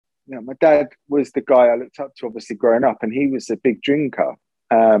my dad was the guy I looked up to, obviously growing up, and he was a big drinker.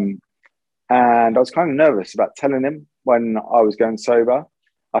 And I was kind of nervous about telling him when I was going sober.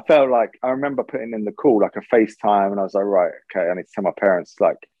 I felt like I remember putting in the call, like a FaceTime, and I was like, right, okay, I need to tell my parents,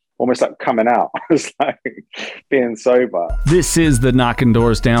 like almost like coming out. I was like being sober. This is the Knocking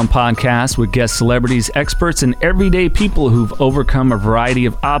Doors Down podcast with guest celebrities, experts, and everyday people who've overcome a variety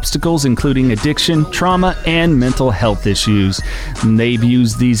of obstacles, including addiction, trauma, and mental health issues. And they've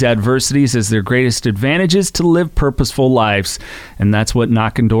used these adversities as their greatest advantages to live purposeful lives. And that's what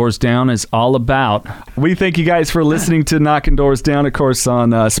Knocking Doors Down is all about. We thank you guys for listening to Knocking Doors Down, of course, on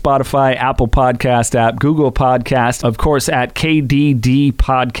Spotify, Apple Podcast app, Google Podcast, of course, at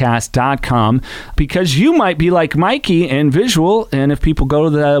kddpodcast.com, because you might be like Mikey and visual, and if people go to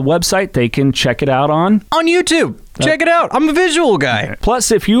the website, they can check it out on YouTube. Check it out. I'm a visual guy.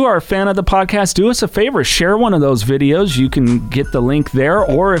 Plus, if you are a fan of the podcast, do us a favor, share one of those videos. You can get the link there,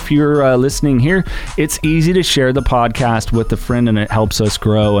 or if you're listening here, it's easy to share the podcast with a friend, and it helps us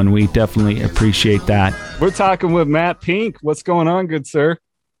grow, and we definitely appreciate that. We're talking with Matt Pink. What's going on, good sir?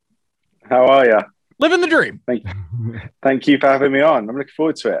 How are you? Living the dream. Thank you for having me on. I'm looking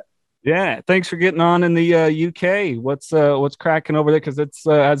forward to it. Yeah, thanks for getting on in the UK. What's cracking over there? Because it's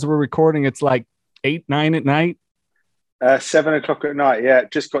as we're recording, it's like 8, 9 at night. 7 o'clock at night. Yeah,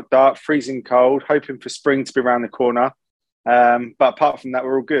 it just got dark, freezing cold. Hoping for spring to be around the corner. But apart from that,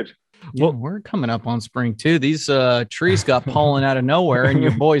 we're all good. Well, we're coming up on spring too. These trees got pollen out of nowhere, and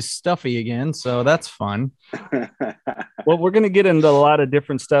your boy's stuffy again, so that's fun. Well, we're going to get into a lot of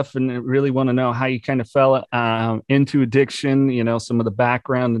different stuff, and really want to know how you kind of fell into addiction, you know, some of the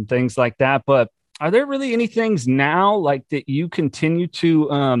background and things like that. But are there really any things now like that you continue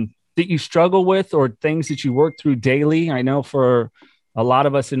to that you struggle with, or things that you work through daily? I know for a lot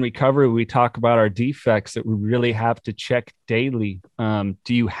of us in recovery, we talk about our defects that we really have to check daily. Do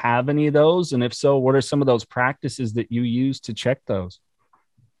you have any of those? And if so, what are some of those practices that you use to check those?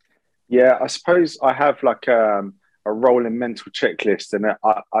 Yeah, I suppose I have like a rolling mental checklist, and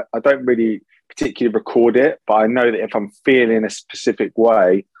I don't really particularly record it, but I know that if I'm feeling a specific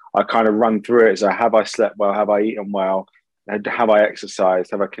way, I kind of run through it. So have I slept well? Have I eaten well? Have I exercised?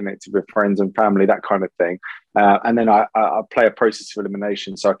 Have I connected with friends and family? That kind of thing. And then I play a process of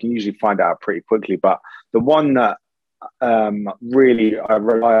elimination, so I can usually find out pretty quickly. But the one that really I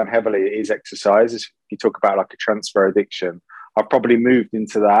rely on heavily is exercise. If you talk about like a transfer addiction, I've probably moved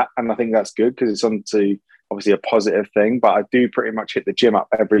into that, and I think that's good because it's onto obviously a positive thing. But I do pretty much hit the gym up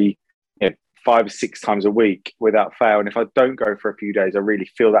every 5 or 6 times a week without fail. And if I don't go for a few days, I really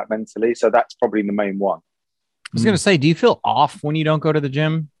feel that mentally. So that's probably the main one. I was going to say, do you feel off when you don't go to the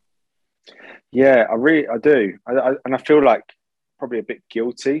gym? Yeah, I do. And I feel like probably a bit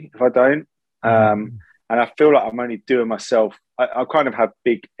guilty if I don't. And I feel like I'm only doing myself. I kind of have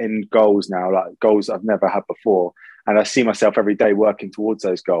big end goals now, like goals I've never had before. And I see myself every day working towards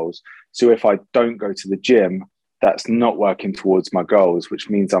those goals. So if I don't go to the gym, that's not working towards my goals, which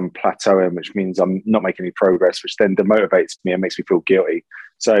means I'm plateauing, which means I'm not making any progress, which then demotivates me and makes me feel guilty.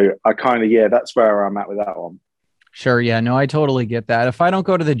 So I kind of, that's where I'm at with that one. Sure. Yeah, no, I totally get that. If I don't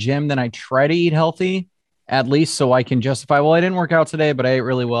go to the gym, then I try to eat healthy, at least so I can justify, well, I didn't work out today, but I ate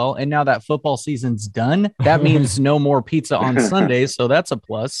really well. And now that football season's done, that means no more pizza on Sundays. So that's a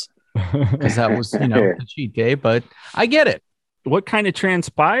plus, because that was, the cheat day, but I get it. What kind of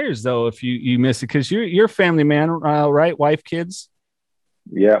transpires though if you miss it? Because you're a family man, right? Wife, kids?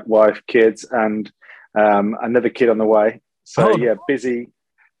 Yeah, wife, kids, and another kid on the way. So busy.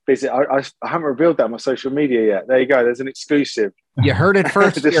 I haven't revealed that on my social media yet. There you go. There's an exclusive. You heard it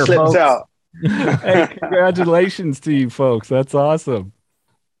first. It just slipped out. Hey, congratulations to you folks. That's awesome.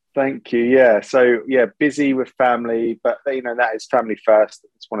 Thank you. Yeah. So busy with family, but that is family first.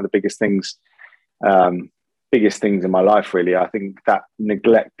 It's one of the biggest things in my life, really. I think that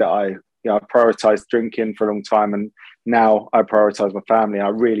neglect that I prioritized drinking for a long time, and now I prioritize my family. I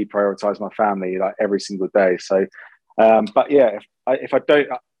really prioritize my family like every single day. So, but yeah, if I don't,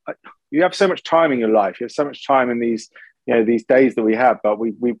 you have so much time in your life. You have so much time in these days that we have, but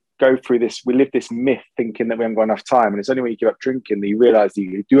we go through this, we live this myth thinking that we haven't got enough time. And it's only when you give up drinking that you realize that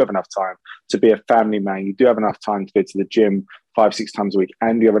you do have enough time to be a family man. You do have enough time to go to the gym 5-6 times a week,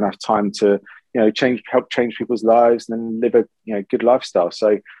 and you have enough time to, help change people's lives and then live a, good lifestyle.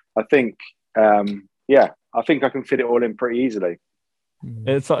 So I think, I think I can fit it all in pretty easily.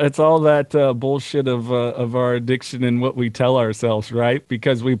 It's all that bullshit of our addiction and what we tell ourselves, right?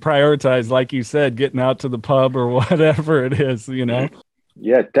 Because we prioritize, like you said, getting out to the pub or whatever it is,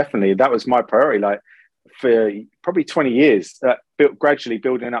 Yeah, definitely. That was my priority. Like for probably 20 years, gradually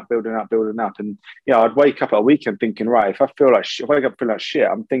building up. And, I'd wake up at a weekend thinking, right, if I wake up feeling like shit,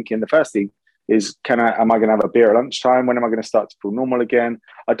 I'm thinking the first thing is, am I going to have a beer at lunchtime? When am I going to start to feel normal again?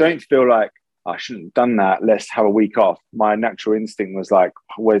 I don't feel like I shouldn't have done that. Let's have a week off. My natural instinct was like,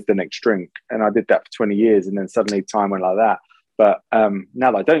 where's the next drink? And I did that for 20 years. And then suddenly time went like that. But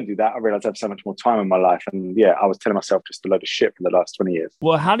now that I don't do that, I realize I have so much more time in my life. And I was telling myself just a load of shit for the last 20 years.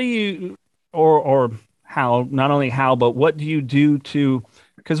 Well, how do you, or how, not only how, but what do you do to,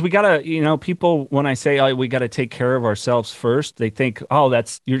 because we got to, people, when I say, oh, we got to take care of ourselves first, they think, oh,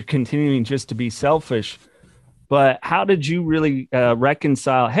 you're continuing just to be selfish. But how did you really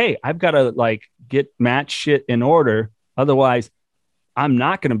reconcile, hey, I've got to get match shit in order. Otherwise, I'm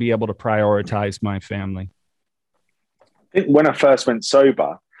not going to be able to prioritize my family. I think when I first went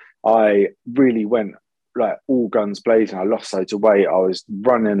sober, I really went all guns blazing. I lost loads of weight. I was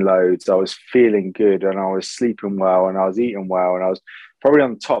running loads. I was feeling good, and I was sleeping well, and I was eating well, and I was probably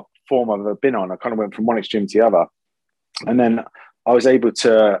on the top form I've ever been on. I kind of went from one extreme to the other, and then I was able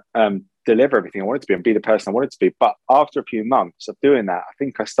to deliver everything I wanted to be and be the person I wanted to be. But after a few months of doing that, I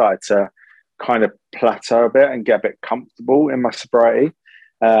think I started to kind of plateau a bit and get a bit comfortable in my sobriety.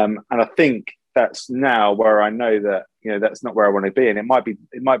 And I think that's now where I know that, that's not where I want to be. And it might be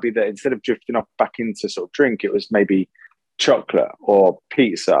that instead of drifting off back into sort of drink, it was maybe chocolate or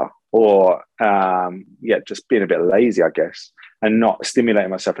pizza or, just being a bit lazy, I guess, and not stimulating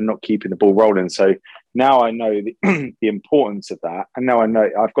myself and not keeping the ball rolling. So now I know the importance of that. And now I know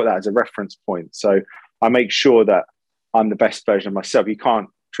I've got that as a reference point. So I make sure that I'm the best version of myself. You can't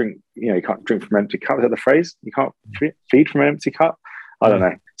drink, you can't drink from an empty cup. Is that the phrase? You can't feed from an empty cup. I don't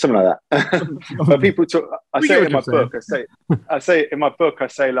know, something like that. But people talk. I say it in my book. I say in my book. I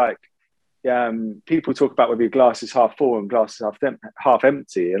say people talk about whether your glass is half full and glass is half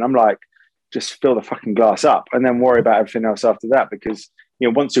empty, and I'm like, just fill the fucking glass up, and then worry about everything else after that. Because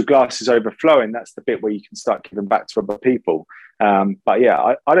once your glass is overflowing, that's the bit where you can start giving back to other people. But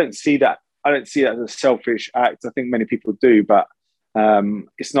I don't see that. I don't see that as a selfish act. I think many people do, but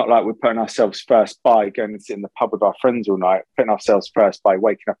it's not like we're putting ourselves first by going and sitting in the pub with our friends all night, putting ourselves first by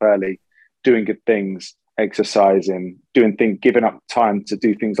waking up early, doing good things, exercising, giving up time to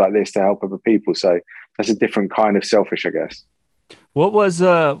do things like this to help other people. So that's a different kind of selfish, I guess. What was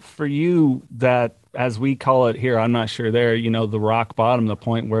for you that, as we call it here, I'm not sure there, the rock bottom, the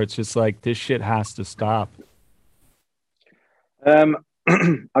point where it's just like, this shit has to stop?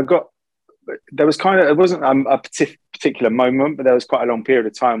 There was it wasn't a particular moment, but there was quite a long period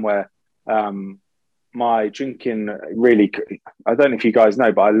of time where my drinking really, I don't know if you guys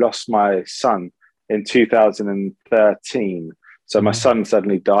know, but I lost my son in 2013. So my son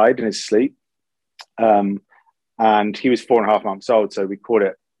suddenly died in his sleep. And he was 4.5 months old. So we called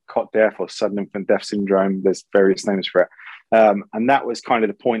it cot death or sudden infant death syndrome. There's various names for it. And that was kind of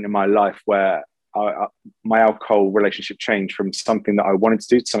the point in my life where my alcohol relationship changed from something that I wanted to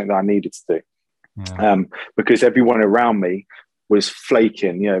do to something that I needed to do. Yeah. Because everyone around me was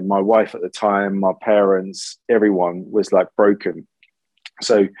flaking. My wife at the time, my parents, everyone was broken.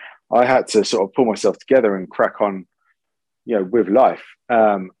 So I had to sort of pull myself together and crack on, with life.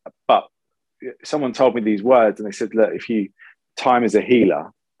 But someone told me these words and they said, look, time is a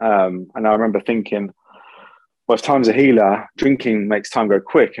healer. And I remember thinking, well, if time's a healer, drinking makes time go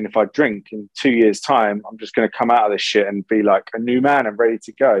quick. And if I drink in 2 years' time, I'm just going to come out of this shit and be like a new man and ready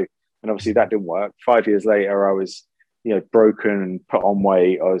to go. And obviously that didn't work. 5 years later, I was, broken and put on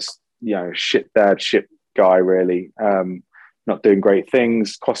weight. I was, shit dad, shit guy, really. Not doing great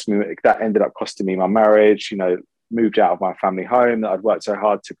things. That ended up costing me my marriage, moved out of my family home that I'd worked so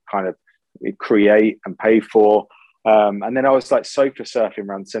hard to kind of create and pay for. And then I was sofa surfing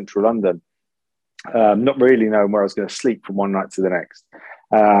around central London, not really knowing where I was going to sleep from one night to the next.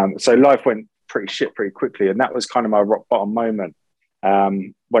 So life went pretty shit pretty quickly. And that was kind of my rock bottom moment.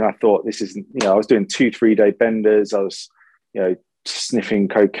 When I thought this isn't, I was doing 2-3 day benders. I was, sniffing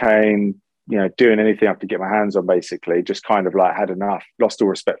cocaine, doing anything I could get my hands on, basically, just kind of had enough, lost all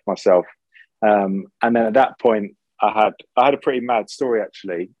respect for myself. And then at that point I had a pretty mad story,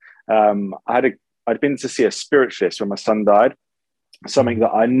 actually. I'd been to see a spiritualist when my son died, something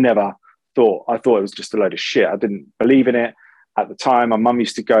that I never thought. I thought it was just a load of shit. I didn't believe in it at the time. My mum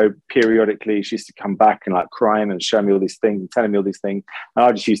used to go periodically. She used to come back and crying and showing me all these things and telling me all these things. And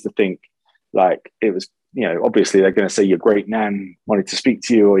I just used to think it was, obviously they're going to say your great nan wanted to speak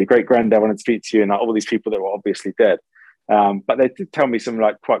to you or your great granddad wanted to speak to you and all these people that were obviously dead. But they did tell me some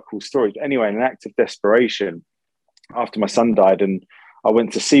quite cool stories. But anyway, in an act of desperation, after my son died, and I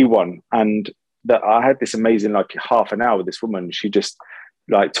went to see one, and that I had this amazing half an hour with this woman. She just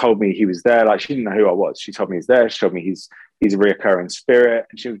like told me he was there. Like, she didn't know who I was. She told me he's there. She told me he's a reoccurring spirit,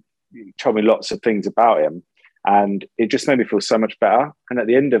 and she told me lots of things about him, and it just made me feel so much better. And at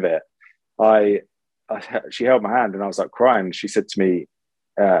the end of it, she held my hand, and I was like crying. She said to me,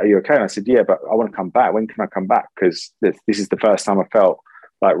 "Are you okay?" And I said, "Yeah, but I want to come back. When can I come back? Because this is the first time I felt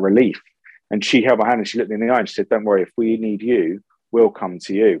like relief." And she held my hand and she looked me in the eye and she said, "Don't worry, if we need you, we'll come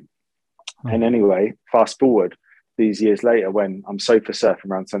to you." And anyway, fast forward these years later, when I'm sofa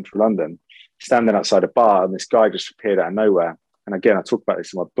surfing around central London, standing outside a bar, and this guy just appeared out of nowhere. And again, I talk about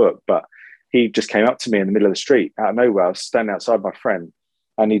this in my book, but he just came up to me in the middle of the street out of nowhere. I was standing outside my friend,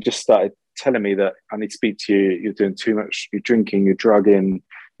 and he just started telling me that I need to speak to you. You're doing too much. You're drinking, you're drugging,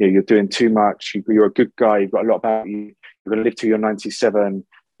 you're doing too much. You're a good guy. You've got a lot about you. You're going to live till you're 97.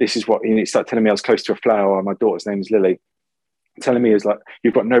 This is what he started telling me. I was close to a flower. My daughter's name is Lily. Telling me is like,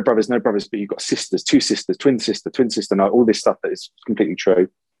 you've got no brothers, but you've got sisters, two sisters, twin sister, and all this stuff that is completely true.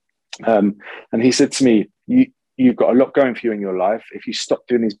 And he said to me, you've got a lot going for you in your life. If you stop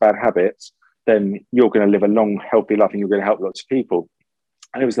doing these bad habits, then you're going to live a long, healthy life, and you're going to help lots of people.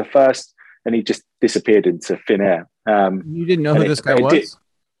 And it was the first, and he just disappeared into thin air. You didn't know who this guy was?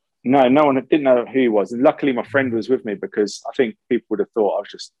 No one didn't know who he was. And luckily my friend was with me, because I think people would have thought I was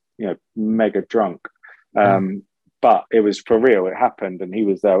just, mega drunk. But it was for real. It happened, and he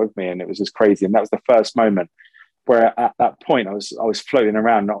was there with me, and it was just crazy. And that was the first moment where at that point I was floating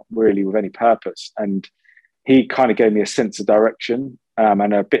around, not really with any purpose. And he kind of gave me a sense of direction,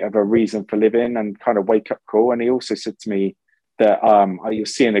 and a bit of a reason for living, and kind of wake up call. And he also said to me that you're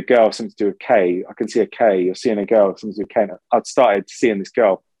seeing a girl, something to do with K. I can see a K. You're seeing a girl, something to do with K. And I'd started seeing this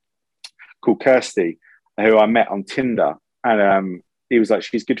girl called Kirsty, who I met on Tinder. And he was like,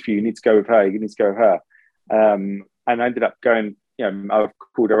 "She's good for you. You need to go with her. You need to go with her." And I ended up going, I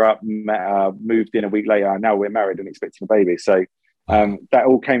called her up, met her, moved in a week later, and now we're married and expecting a baby. So that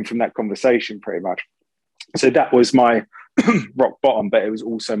all came from that conversation pretty much. So that was my rock bottom, but it was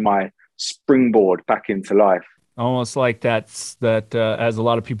also my springboard back into life. Almost like that as a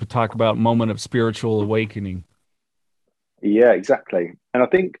lot of people talk about, moment of spiritual awakening. Yeah, exactly. And I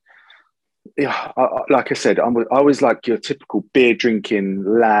think, like I said, I was like your typical beer drinking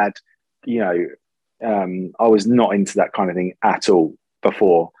lad. I was not into that kind of thing at all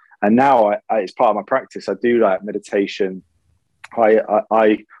before. And now it's part of my practice. I do like meditation.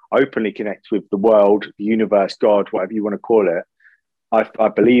 I openly connect with the world, the universe, God, whatever you want to call it. I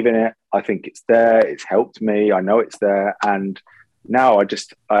believe in it. I think it's there. It's helped me. I know it's there. And now I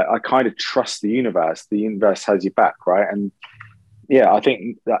kind of trust the universe. The universe has your back, right? And yeah, I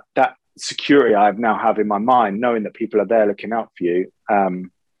think that security I now have in my mind, knowing that people are there looking out for you,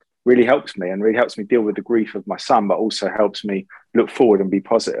 really helps me, and really helps me deal with the grief of my son, but also helps me look forward and be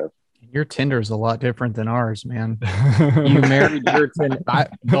positive. Your Tinder is a lot different than ours, man. You married your Tinder.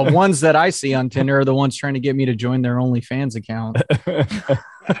 The ones that I see on Tinder are the ones trying to get me to join their OnlyFans account.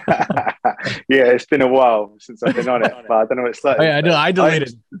 Yeah, it's been a while since I've been on it, but I don't know what it's like. Oh, yeah, I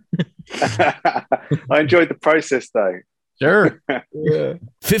deleted. I enjoyed the process though. Sure. Yeah.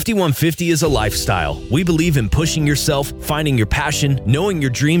 5150 is a lifestyle. We believe in pushing yourself, finding your passion, knowing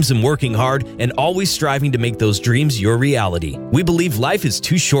your dreams and working hard, and always striving to make those dreams your reality. We believe life is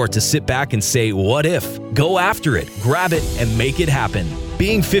too short to sit back and say, what if? Go after it, grab it, and make it happen.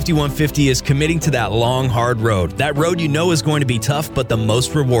 Being 5150 is committing to that long, hard road. That road you know is going to be tough, but the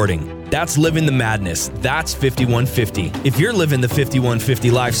most rewarding. That's living the madness. That's 5150. If you're living the 5150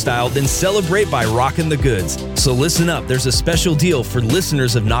 lifestyle, then celebrate by rocking the goods. So listen up, there's a special deal for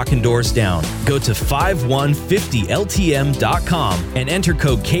listeners of Knocking Doors Down. Go to 5150ltm.com and enter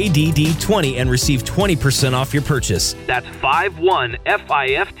code KDD20 and receive 20% off your purchase. That's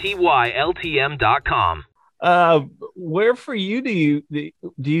 5150ltm.com. Where for you do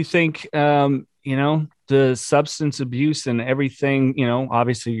you think the substance abuse and everything,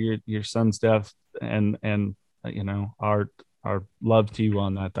 obviously your son's death and our love to you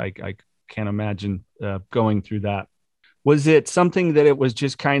on that. I can't imagine going through that. Was it something that it was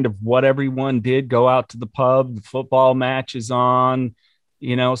just kind of what everyone did, go out to the pub, the football match is on,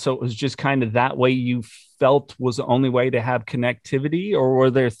 so it was just kind of that way you felt was the only way to have connectivity? Or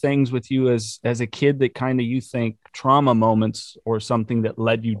were there things with you as a kid that kind of you think trauma moments or something that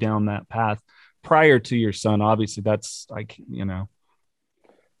led you down that path prior to your son? Obviously that's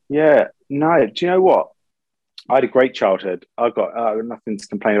Yeah, no, do you know what? I had a great childhood. I got nothing to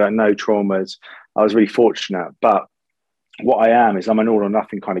complain about, no traumas. I was really fortunate, but what I am is I'm an all or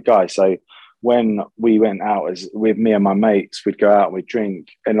nothing kind of guy. So when we went out with me and my mates, we'd go out and we'd drink.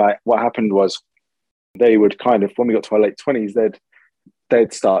 And like what happened was they would kind of, when we got to our late 20s,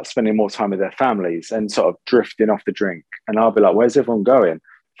 they'd start spending more time with their families and sort of drifting off the drink. And I'll be like, where's everyone going?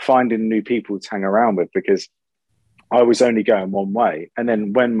 Finding new people to hang around with, because I was only going one way. And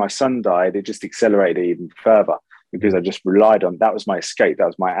then when my son died, it just accelerated even further, because I just relied on, that was my escape. That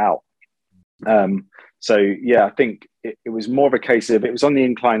was my out. So yeah, I think it was more of a case of, it was on the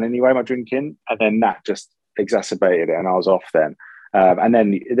incline anyway, my drinking, and then that just exacerbated it, and I was off then. And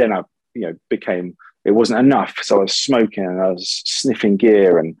then I, became, it wasn't enough. So I was smoking and I was sniffing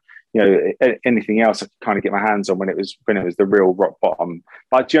gear and, anything else I could kind of get my hands on when it was the real rock bottom.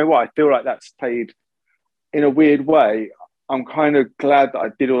 But do you know what? I feel like that's played in a weird way. I'm kind of glad that I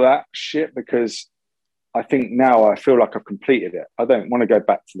did all that shit, because I think now I feel like I've completed it. I don't want to go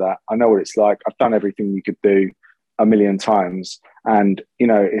back to that. I know what it's like. I've done everything you could do a million times, and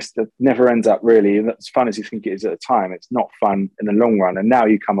it never ends up really. And as fun as you think it is at the time, it's not fun in the long run. And now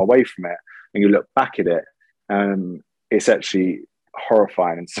you come away from it and you look back at it, it's actually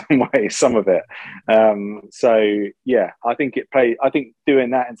horrifying in some ways, some of it. So yeah, I think doing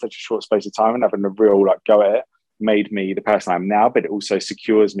that in such a short space of time and having a real go at it made me the person I am now, but it also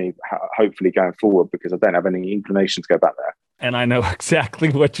secures me hopefully going forward, because I don't have any inclination to go back there. And I know exactly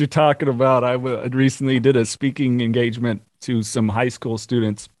what you're talking about. I recently did a speaking engagement to some high school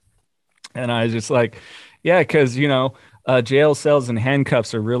students, and I was just like, yeah, because jail cells and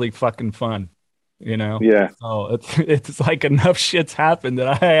handcuffs are really fucking fun. Yeah. So it's like enough shit's happened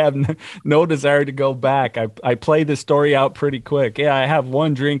that I have no desire to go back. I play the story out pretty quick. Yeah, I have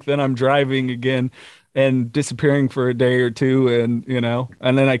one drink, then I'm driving again and disappearing for a day or two, and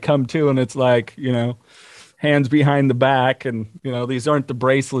and then I come to, and it's like, hands behind the back, and these aren't the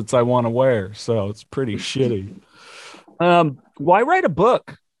bracelets I want to wear, so it's pretty shitty. Why write a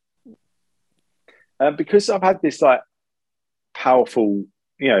book? Because I've had this powerful,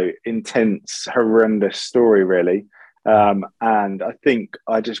 intense, horrendous story, really. And I think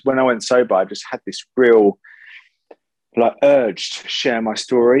when I went sober, I just had this real urge to share my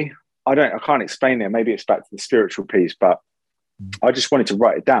story. I can't explain it. Maybe it's back to the spiritual piece, but I just wanted to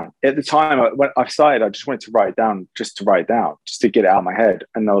write it down. At the time when I started, I just wanted to write it down, just to get it out of my head.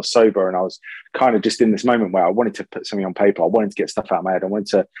 And I was sober, and I was kind of just in this moment where I wanted to put something on paper. I wanted to get stuff out of my head. I wanted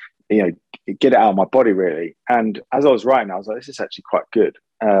to, get it out of my body, really. And as I was writing, I was like, this is actually quite good.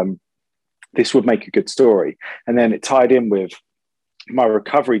 This would make a good story. And then it tied in with my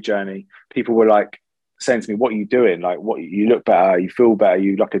recovery journey. People were saying to me, what are you doing? You look better, you feel better,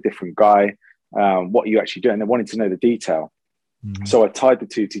 you look a different guy. What are you actually doing? They wanted to know the detail. Mm-hmm. So I tied the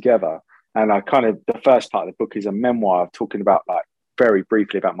two together, and the first part of the book is a memoir talking about very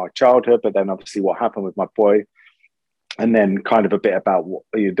briefly about my childhood, but then obviously what happened with my boy, and then kind of a bit about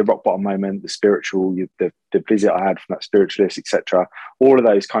the rock bottom moment, the spiritual, the visit I had from that spiritualist, etc. All of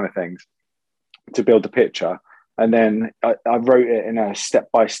those kind of things to build the picture. And then I wrote it in a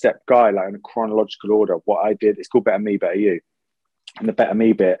step-by-step guide, in a chronological order of what I did. It's called Better Me, Better You. And the Better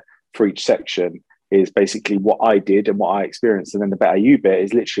Me bit for each section is basically what I did and what I experienced. And then the Better You bit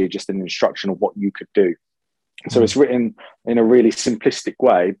is literally just an instruction of what you could do. So it's written in a really simplistic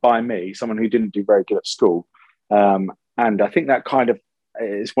way by me, someone who didn't do very good at school. And I think that kind of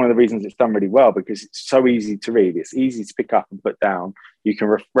is one of the reasons it's done really well, because it's so easy to read. It's easy to pick up and put down. You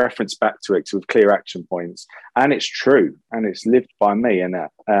can reference back to it with clear action points. And it's true. And it's lived by me. And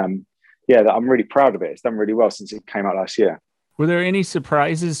that I'm really proud of it. It's done really well since it came out last year. Were there any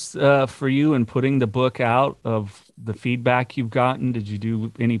surprises for you in putting the book out, of the feedback you've gotten? Did you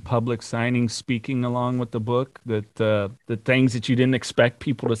do any public signings, speaking along with the book, that the things that you didn't expect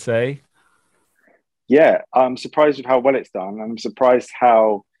people to say? Yeah, I'm surprised with how well it's done. I'm surprised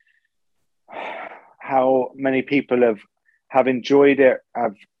how many people have enjoyed it,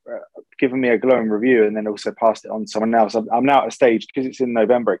 have given me a glowing review, and then also passed it on to someone else. I'm now at a stage, because it's in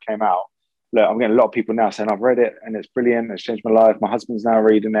November, it came out. Look, I'm getting a lot of people now saying, I've read it and it's brilliant. It's changed my life. My husband's now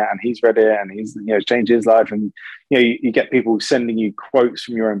reading it and he's read it and he's changed his life. And you get people sending you quotes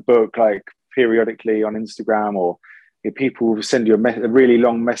from your own book, periodically on Instagram, or people send you a really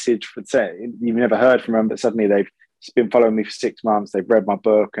long message for saying you've never heard from them, but suddenly they've been following me for 6 months. They've read my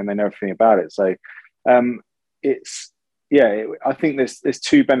book and they know everything about it. So I think there's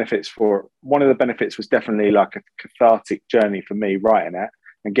two benefits for it. One of the benefits was definitely a cathartic journey for me writing it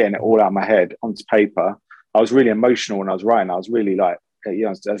and getting it all out of my head onto paper. I was really emotional when I was writing. I was really I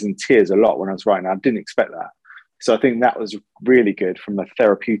was in tears a lot when I was writing. I didn't expect that. So I think that was really good from a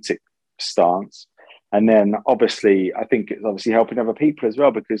therapeutic stance. And then obviously, I think it's obviously helping other people as well,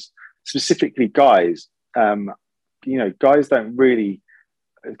 because specifically guys, guys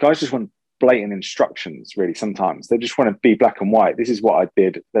just want blatant instructions, really. Sometimes they just want to be black and white. This is what I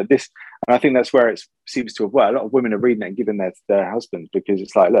did. And I think that's where it seems to have worked. A lot of women are reading it and giving their husbands, because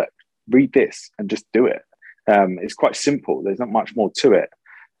it's like, look, read this and just do it. It's quite simple. There's not much more to it.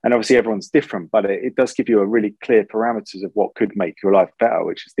 And obviously everyone's different, but it does give you a really clear parameters of what could make your life better,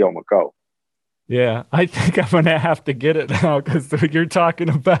 which is the ultimate goal. Yeah, I think I'm going to have to get it now, because you're talking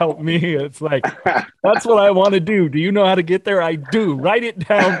about me. It's like, that's what I want to do. Do you know how to get there? I do. Write it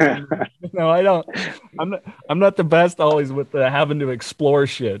down. No, I don't. I'm not the best always with the having to explore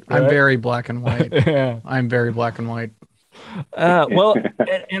shit. Right? I'm very black and white. Yeah. I'm very black and white. Well,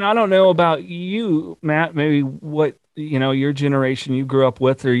 and I don't know about you, Matt, maybe what, your generation you grew up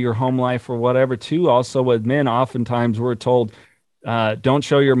with, or your home life or whatever too. Also with men, oftentimes we're told, don't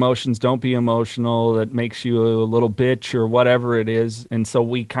show your emotions, don't be emotional. That makes you a little bitch or whatever it is. And so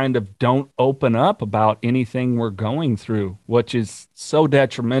we kind of don't open up about anything we're going through, which is so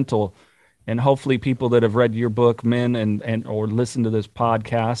detrimental. And hopefully people that have read your book, Men, and or listen to this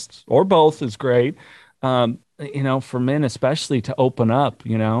podcast, or both, is great. For men especially, to open up,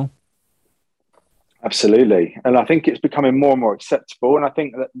 Absolutely. And I think it's becoming more and more acceptable. And I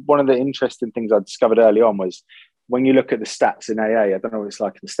think that one of the interesting things I discovered early on was, when you look at the stats in AA, I don't know what it's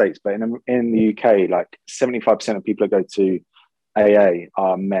like in the States, but in the UK, like 75% of people that go to AA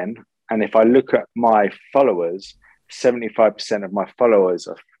are men. And if I look at my followers, 75% of my followers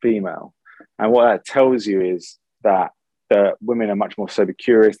are female. And what that tells you is that the women are much more sober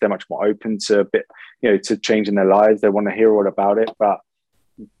curious. They're much more open to to changing their lives. They want to hear all about it, but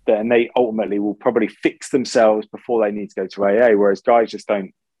then they ultimately will probably fix themselves before they need to go to AA. Whereas guys just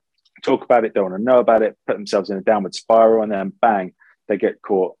don't talk about it, don't want to know about it, put themselves in a downward spiral, and then bang, they get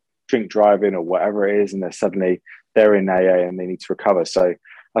caught drink driving or whatever it is, and they're in AA and they need to recover. So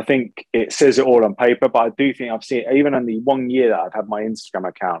I think it says it all on paper, but I do think I've seen, even in the 1 year that I've had my Instagram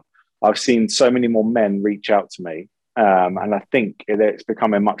account, I've seen so many more men reach out to me. And I think it's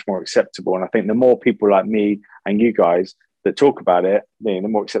becoming much more acceptable. And I think the more people like me and you guys that talk about it, the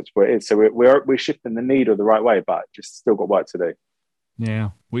more acceptable it is. So we're shifting the needle the right way, but just still got work to do.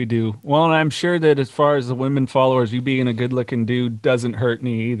 Yeah, we do. Well, and I'm sure that as far as the women followers, you being a good looking dude doesn't hurt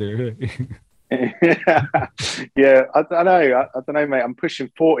me either. Yeah, I don't know, mate. I'm pushing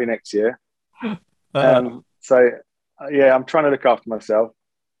 40 next year. So yeah, I'm trying to look after myself.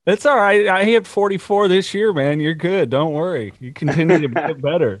 It's all right. I hit 44 this year, man. You're good. Don't worry. You continue to get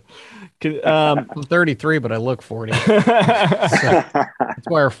better. I'm 33, but I look 40. So that's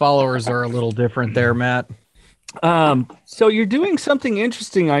why our followers are a little different there, Matt. So you're doing something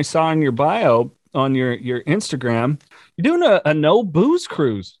interesting. I saw in your bio on your Instagram. You're doing a no booze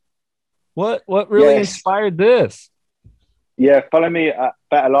cruise. What really inspired this? Yeah, follow me at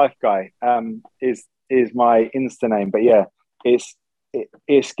Better Life Guy. Is my Insta name, but yeah,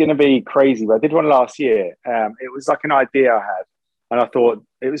 it's going to be crazy. But I did one last year. It was like an idea I had, and I thought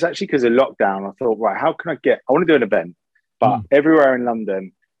it was actually because of lockdown. I thought, right, how can I want to do an event, but everywhere in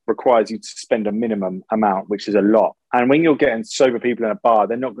London requires you to spend a minimum amount, which is a lot. And when you're getting sober people in a bar,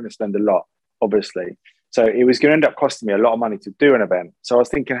 they're not going to spend a lot, obviously. So it was going to end up costing me a lot of money to do an event. So I was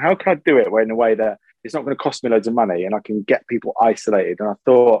thinking, how can I do it in a way that it's not going to cost me loads of money and I can get people isolated? And I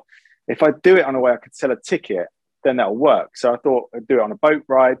thought, if I do it on a way I could sell a ticket, then that'll work. So I thought I'd do it on a boat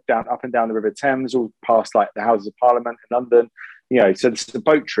ride up and down the River Thames, all past like the Houses of Parliament in London. So this is a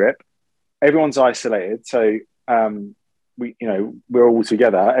boat trip. Everyone's isolated. So we're all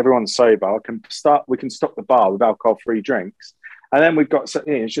together. Everyone's sober. We can stock the bar with alcohol-free drinks, and then we've got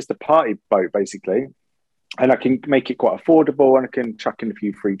it's just a party boat basically, and I can make it quite affordable, and I can chuck in a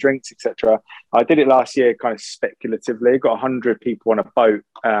few free drinks, etc. I did it last year, kind of speculatively. Got 100 people on a boat,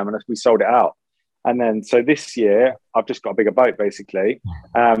 and we sold it out. And then so this year, I've just got a bigger boat basically,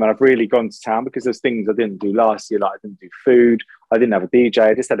 and I've really gone to town because there's things I didn't do last year. Like I didn't do food, I didn't have a DJ,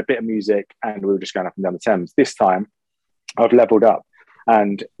 I just had a bit of music, and we were just going up and down the Thames. This time, I've leveled up,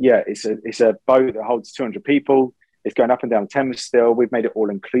 and yeah, it's a boat that holds 200 people. It's going up and down the Thames still. We've made it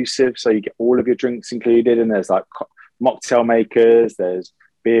all inclusive, so you get all of your drinks included, and there's like mocktail makers, there's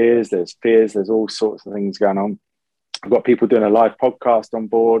beers, there's beers, there's all sorts of things going on. I've got people doing a live podcast on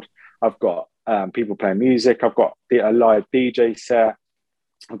board. I've got people playing music. I've got a live DJ set.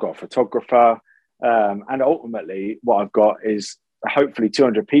 I've got a photographer, and ultimately, what I've got is hopefully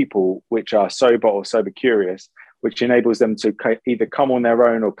 200 people which are sober or sober curious, which enables them to either come on their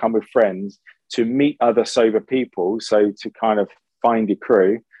own or come with friends to meet other sober people. So to kind of find your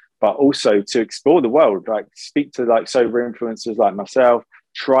crew, but also to explore the world, like speak to like sober influencers like myself,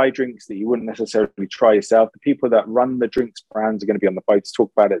 try drinks that you wouldn't necessarily try yourself. The people that run the drinks brands are going to be on the boat to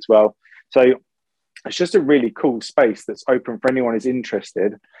talk about it as well. So it's just a really cool space that's open for anyone who's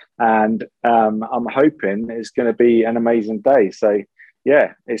interested. And I'm hoping it's going to be an amazing day. So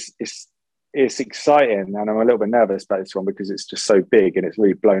yeah, it's it's exciting, and I'm a little bit nervous about this one because it's just so big and it's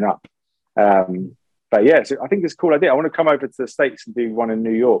really blown up. But yeah, so I think it's a cool idea. I want to come over to the States and do one in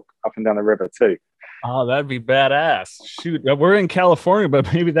New York, up and down the river too. Oh, that'd be badass. Shoot, we're in California,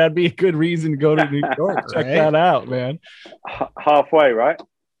 but maybe that'd be a good reason to go to New York. Check that out, man. Halfway, right?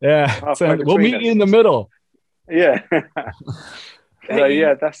 Yeah. Halfway We'll meet you in the middle. Yeah. So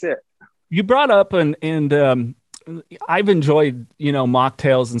yeah, that's it. You brought up and I've enjoyed,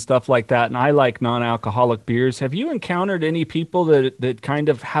 mocktails and stuff like that, and I like non-alcoholic beers. Have you encountered any people that kind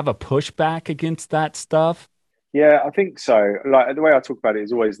of have a pushback against that stuff? Yeah, I think so. Like the way I talk about it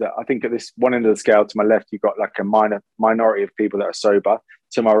is always that I think at this one end of the scale to my left, you've got like a minority of people that are sober.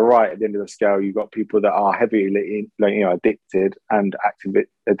 To my right, at the end of the scale, you've got people that are heavily, addicted and active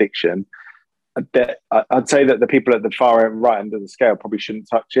addiction. I'd say that the people at the far end, right end of the scale probably shouldn't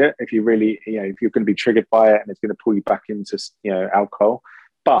touch it if you really, if you're going to be triggered by it and it's going to pull you back into, alcohol.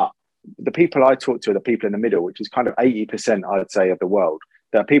 But the people I talk to are the people in the middle, which is kind of 80%, I'd say, of the world.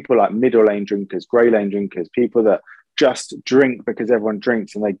 There are people like middle lane drinkers, grey lane drinkers, people that just drink because everyone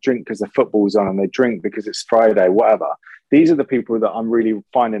drinks, and they drink because the football's on, and they drink because it's Friday, whatever. These are the people that I'm really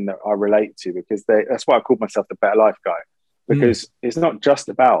finding that I relate to, because that's why I called myself the Better Life Guy, because it's not just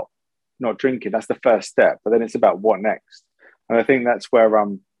about not drinking. That's the first step, but then it's about what next. And I think that's where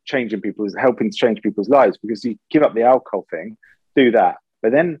I'm helping to change people's lives, because you give up the alcohol thing, do that,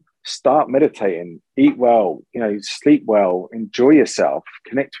 but then start meditating, eat well, sleep well, enjoy yourself,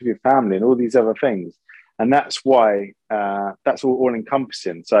 connect with your family, and all these other things. And that's why that's all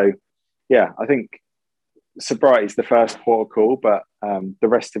encompassing. So yeah, I think sobriety is the first port of call, but the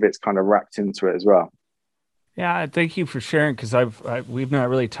rest of it's kind of wrapped into it as well. Yeah, thank you for sharing, because we've not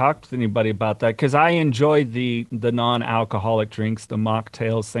really talked with anybody about that, because I enjoy the non-alcoholic drinks, the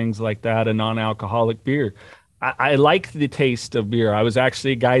mocktails, things like that, a non-alcoholic beer. I like the taste of beer. I was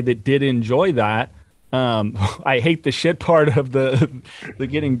actually a guy that did enjoy that. I hate the shit part of the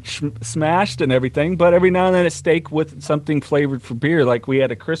getting smashed and everything, but every now and then a steak with something flavored for beer. Like we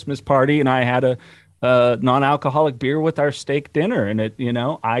had a Christmas party and I had a non-alcoholic beer with our steak dinner, and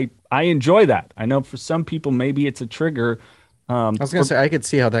I enjoy that. I know for some people maybe it's a trigger. I was gonna say I could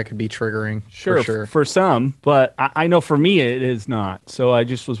see how that could be triggering. Sure, for some, but I know for me it is not. So I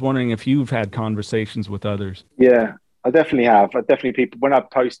just was wondering if you've had conversations with others. Yeah, I definitely have. People, when I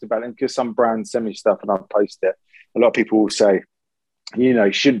post about it, because some brands send me stuff and I post it, a lot of people will say,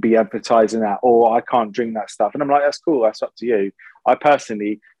 you shouldn't be advertising that, or I can't drink that stuff. And I'm like, that's cool. That's up to you. I've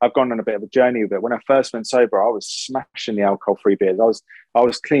gone on a bit of a journey with it. When I first went sober, I was smashing the alcohol-free beers. I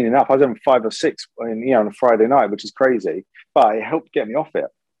was cleaning up. I was having 5 or 6 on a Friday night, which is crazy, but it helped get me off it.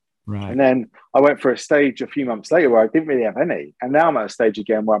 Right. And then I went for a stage a few months later where I didn't really have any. And now I'm at a stage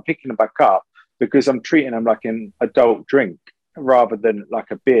again where I'm picking them back up, because I'm treating them like an adult drink rather than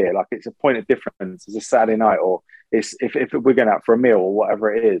like a beer. Like it's a point of difference. It's a Saturday night, or if we're going out for a meal or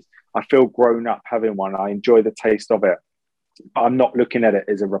whatever it is, I feel grown up having one. I enjoy the taste of it. But I'm not looking at it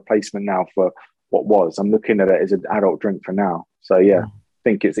as a replacement now for what was. I'm looking at it as an adult drink for now. So yeah, I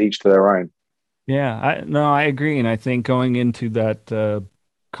think it's each to their own. Yeah, I agree. And I think going into that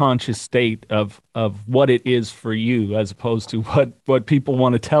conscious state of what it is for you, as opposed to what people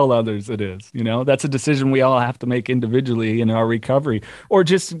want to tell others it is, that's a decision we all have to make individually in our recovery, or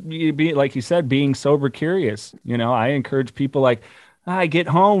just be, like you said, being sober curious. I encourage people, like, I get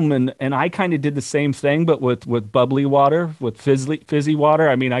home and I kind of did the same thing, but with bubbly water, with fizzy water.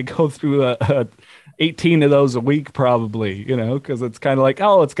 I mean, I go through 18 of those a week probably, because it's kind of like,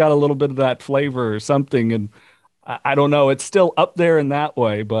 oh, it's got a little bit of that flavor or something. And I don't know, it's still up there in that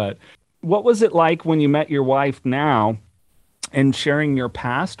way. But what was it like when you met your wife now and sharing your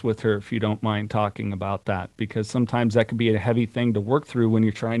past with her, if you don't mind talking about that? Because sometimes that could be a heavy thing to work through when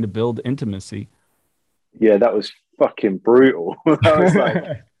you're trying to build intimacy. Yeah, that was fucking brutal.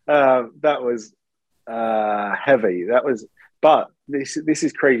 That was heavy. But this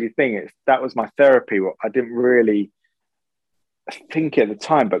is crazy thing. That was my therapy. I didn't really think at the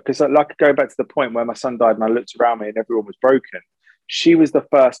time, but because go back to the point where my son died and I looked around me and everyone was broken. She was the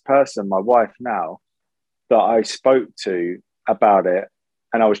first person, my wife now, that I spoke to about it,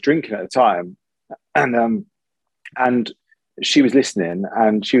 and I was drinking at the time, and she was listening,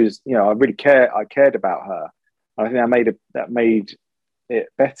 and she was, I cared about her. And I think that made it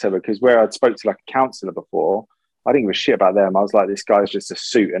better, because where I'd spoke to like a counselor before, I didn't give a shit about them. I was like, this guy's just a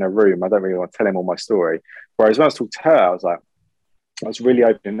suit in a room. I don't really want to tell him all my story. Whereas when I was talking to her, I was really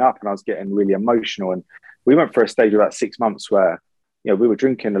opening up, and I was getting really emotional. And we went for a stage of about 6 months where, we were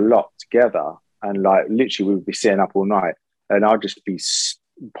drinking a lot together, and like literally we would be sitting up all night, and I'd just be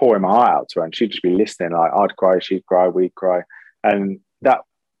pouring my heart out to her, and she'd just be listening. Like I'd cry, she'd cry, we'd cry. And that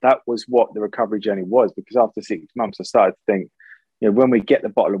that was what the recovery journey was. Because after 6 months, I started to think, when we get the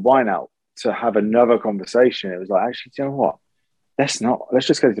bottle of wine out to have another conversation, it was like, actually, do you know what? Let's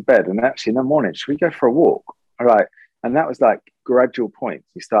just go to bed. And actually in the morning, should we go for a walk? All right. And that was like gradual points.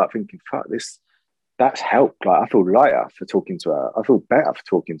 You start thinking, fuck this, that's helped. Like I feel lighter for talking to her. I feel better for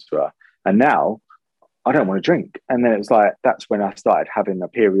talking to her. And now I don't want to drink. And then it was like, that's when I started having a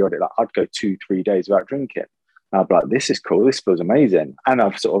periodic, like I'd go 2-3 days without drinking. And I'd be like, this is cool. This feels amazing. And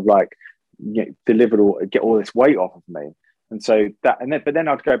I've sort of like get all this weight off of me. And so but then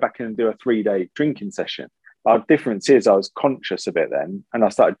I'd go back in and do a 3-day drinking session. Our difference is I was conscious of it then. And I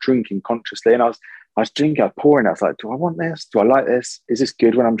started drinking consciously, and I was drinking, I was pouring. I was like, do I want this? Do I like this? Is this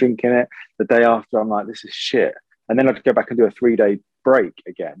good when I'm drinking it? The day after, I'm like, this is shit. And then I'd go back and do a 3-day break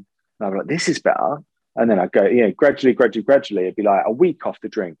again. And I'd be like, this is better. And then I'd go, gradually, it'd be like a week off the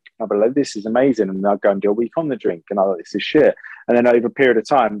drink. I'd be like, this is amazing. And then I'd go and do a week on the drink. And I was like, this is shit. And then over a period of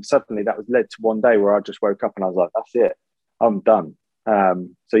time, suddenly that was led to one day where I just woke up and I was like, that's it. I'm done.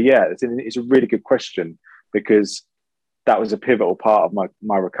 So yeah, it's a really good question, because that was a pivotal part of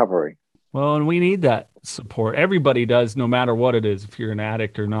my recovery. Well, and we need that support. Everybody does, no matter what it is, if you're an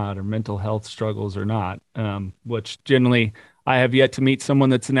addict or not, or mental health struggles or not, which generally I have yet to meet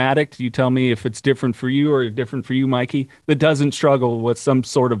someone that's an addict. You tell me if it's different for you or different for you, Mikey, that doesn't struggle with some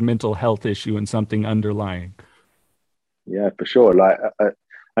sort of mental health issue and something underlying. Yeah, for sure.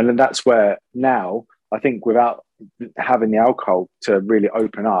 And then that's where now I think without having the alcohol to really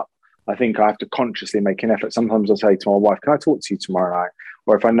open up, I think I have to consciously make an effort. Sometimes I'll say to my wife, can I talk to you tomorrow night?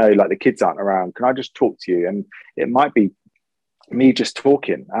 Or if I know like the kids aren't around, can I just talk to you? And it might be me just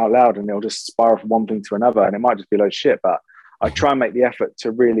talking out loud, and it'll just spiral from one thing to another. And it might just be loads of shit, but I try and make the effort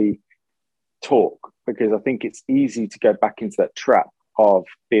to really talk, because I think it's easy to go back into that trap of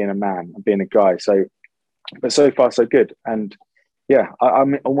being a man and being a guy. So, but so far so good. And yeah,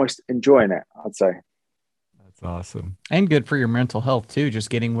 I'm almost enjoying it, I'd say. That's awesome. And good for your mental health too, just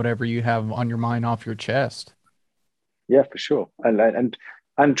getting whatever you have on your mind off your chest. Yeah, for sure. And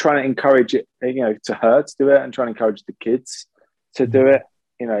trying to encourage it, to her to do it, and trying to encourage the kids to do it.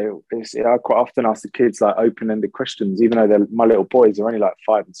 I quite often ask the kids like open-ended questions, even though my little boys are only like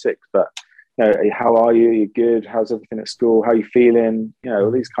 5 and 6, but how are you? You're good? How's everything at school? How are you feeling?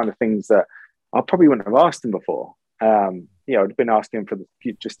 All these kind of things that I probably wouldn't have asked them before. I'd been asking for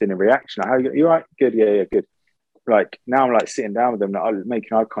just in a reaction. How you all right? Good. Yeah, good. Like now I'm like sitting down with them, like,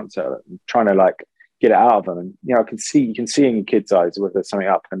 making eye contact, and trying to like get it out of them. And you can see in your kids' eyes whether there's something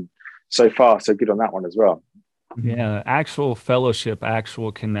up. And so far, so good on that one as well. Yeah, actual fellowship,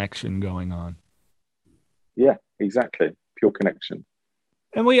 actual connection going on. Yeah, exactly. Pure connection.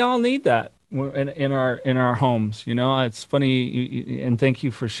 And we all need that in our homes. It's funny, and thank you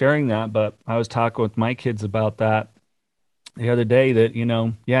for sharing that. But I was talking with my kids about that the other day, that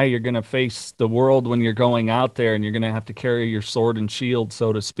you're going to face the world when you're going out there, and you're going to have to carry your sword and shield,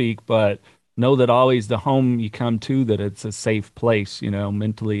 so to speak. But know that always the home you come to, that it's a safe place,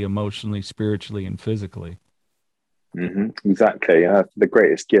 mentally, emotionally, spiritually, and physically. Mm-hmm. Exactly. The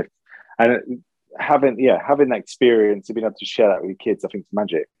greatest gift. And having that experience and being able to share that with your kids, I think is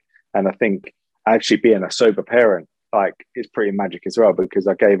magic. And I think actually being a sober parent, like, is pretty magic as well, because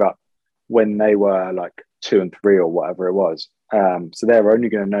I gave up when they were like 2 and 3 or whatever it was. So they're only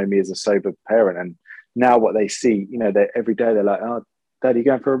going to know me as a sober parent. And now what they see, they every day they're like, oh, Daddy,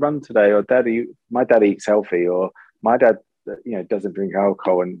 going for a run today? Or Daddy, my dad eats healthy, or my dad, doesn't drink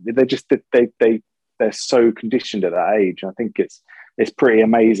alcohol. And they're so conditioned at that age. And I think it's pretty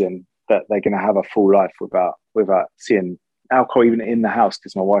amazing that they're going to have a full life without seeing alcohol even in the house,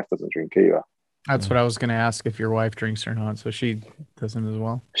 because my wife doesn't drink either. That's what I was going to ask, if your wife drinks or not. So she doesn't as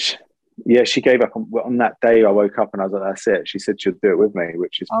well. She gave up on that day. I woke up and I was like, that's it. She said she'd do it with me,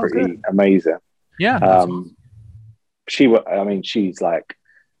 which is pretty amazing. Yeah. Awesome. She's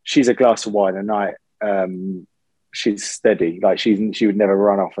a glass of wine a night. She's steady. Like she would never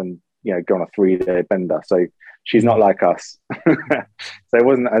run off and go on a 3-day bender. So she's not like us. So it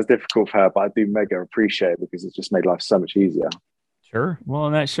wasn't as difficult for her, but I do mega appreciate it, because it's just made life so much easier. Sure. Well,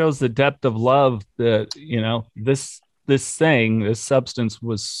 and that shows the depth of love that, this substance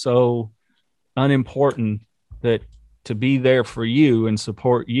was so unimportant, that to be there for you and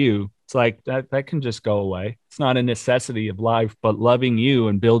support you, it's like that can just go away. It's not a necessity of life, but loving you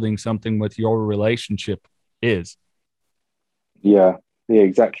and building something with your relationship is. Yeah,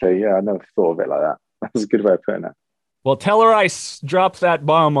 exactly. Yeah, I never thought of it like that. That's a good way of putting it. Well, tell her I dropped that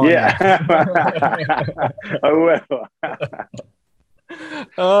bomb on you. I will.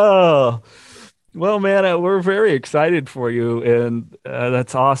 Oh, Well, man, we're very excited for you, and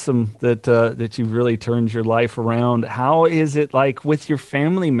that's awesome that you've really turned your life around. How is it like with your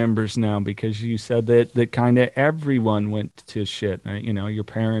family members now? Because you said that kind of everyone went to shit, your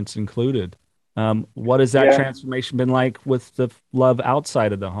parents included. What has that Yeah, transformation been like with the love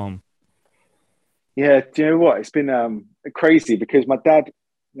outside of the home? yeah. Do you know what? It's been crazy because my dad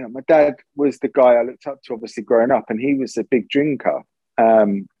was the guy I looked up to, obviously growing up, and he was a big drinker.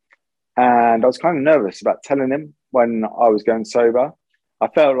 Um, and I was kind of nervous about telling him when I was going sober. I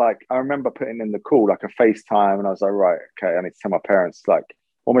felt like I remember putting in the call like a FaceTime, and I was like, right, okay, I need to tell my parents, like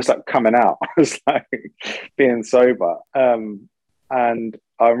almost like coming out. I was like being sober, and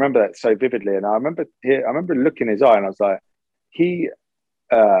I remember that so vividly. And I remember looking in his eye, and I was like, he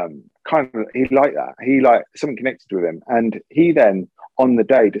kind of he liked that. He like something connected with him, and he then on the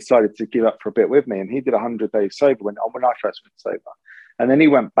day decided to give up for a bit with me, and he did 100 days sober when I first went sober, and then he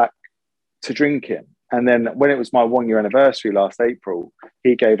went back to drinking. And then when it was my 1 year anniversary last April,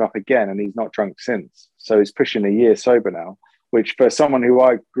 he gave up again and he's not drunk since. So he's pushing a year sober now, which for someone who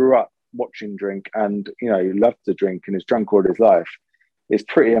I grew up watching drink and, loved to drink and has drunk all his life is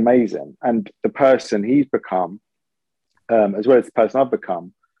pretty amazing. And the person he's become, as well as the person I've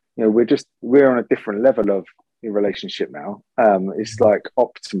become, we're on a different level of relationship now. It's like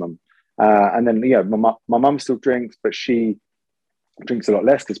optimum. And then, my mum still drinks, but she drinks a lot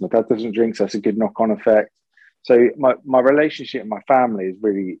less because my dad doesn't drink, so that's a good knock-on effect. So my relationship with my family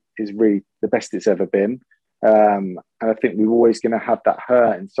is really the best it's ever been, and I think we're always going to have that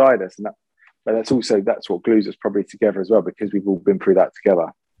hurt inside us, but that's what glues us probably together as well, because we've all been through that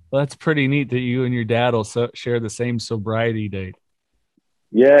together. Well, that's pretty neat that you and your dad will share the same sobriety date.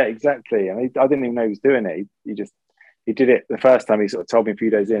 Yeah, exactly. And I didn't even know he was doing it. He did it the first time. He sort of told me a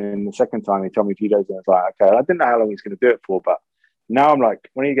few days in, and the second time he told me a few days in. I was like, okay, I didn't know how long he's going to do it for, but now I'm like,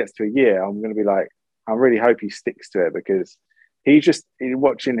 when he gets to a year, I'm going to be like, I really hope he sticks to it, because he's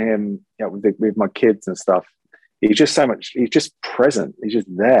watching him, with my kids and stuff. He's just present. He's just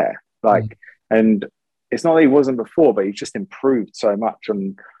there. And it's not that he wasn't before, but he's just improved so much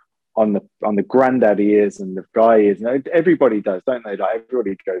on the granddad he is and the guy he is. Everybody does, don't they? Like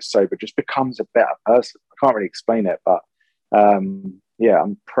everybody goes sober, just becomes a better person. I can't really explain it, but yeah,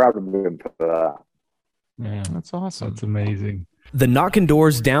 I'm proud of him for that. Yeah, that's awesome. That's amazing. The Knockin'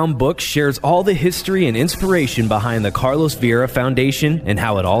 Doors Down book shares all the history and inspiration behind the Carlos Vieira Foundation and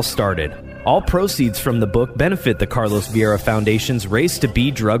how it all started. All proceeds from the book benefit the Carlos Vieira Foundation's Race to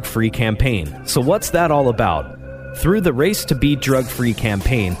Be Drug-Free campaign. So what's that all about? Through the Race to Be Drug-Free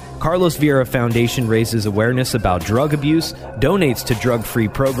campaign, Carlos Vieira Foundation raises awareness about drug abuse, donates to drug-free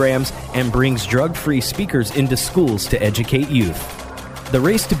programs, and brings drug-free speakers into schools to educate youth. The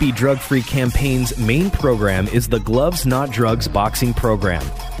Race to Be Drug-Free campaign's main program is the Gloves Not Drugs boxing program.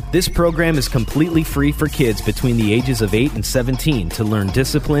 This program is completely free for kids between the ages of 8 and 17 to learn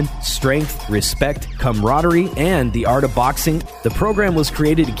discipline, strength, respect, camaraderie, and the art of boxing. The program was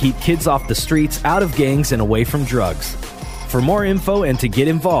created to keep kids off the streets, out of gangs, and away from drugs. For more info and to get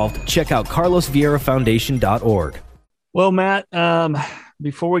involved, check out carlosvierafoundation.org. Well, Matt,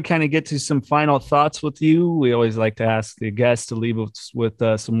 before we kind of get to some final thoughts with you, we always like to ask the guests to leave us with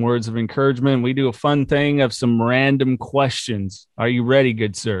some words of encouragement. We do a fun thing of some random questions. Are you ready,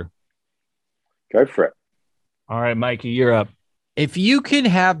 good sir? Go for it. All right, Mikey, you're up. If you could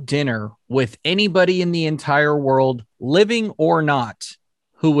have dinner with anybody in the entire world, living or not,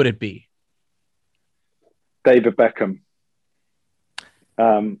 who would it be? David Beckham.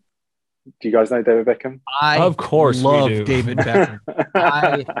 Do you guys know David Beckham? Of course, love we do. David Beckham.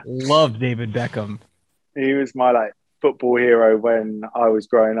 I love David Beckham. He was my football hero when I was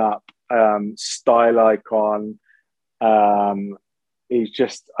growing up. Style icon. He's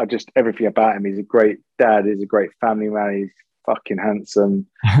just everything about him. He's a great dad. He's a great family man. He's fucking handsome.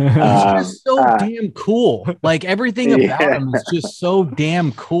 He's just so damn cool. Like everything about him is just so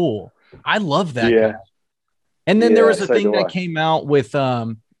damn cool. I love that guy. And then there was a thing that came out with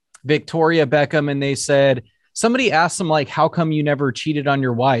Victoria Beckham, and they said somebody asked him how come you never cheated on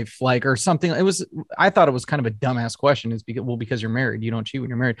your wife, or something. I thought it was kind of a dumbass question. Is because you're married, you don't cheat when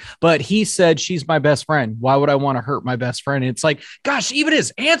you're married. But he said she's my best friend. Why would I want to hurt my best friend? And it's like, gosh, even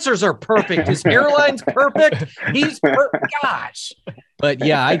his answers are perfect. His hairline's perfect. He's perfect. Gosh. But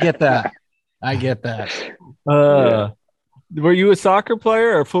yeah, I get that. Were you a soccer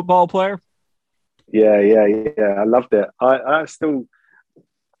player or a football player? Yeah. I loved it.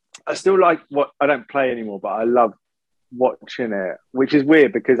 I still like I don't play anymore, but I love watching it, which is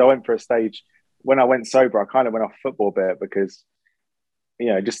weird because I went for a stage when I went sober. I kind of went off football a bit because,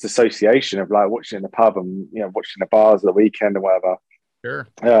 just association of watching in the pub and, watching the bars at the weekend and whatever. Sure.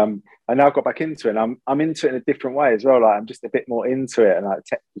 I now got back into it, and I'm into it in a different way as well. Like I'm just a bit more into it, and like the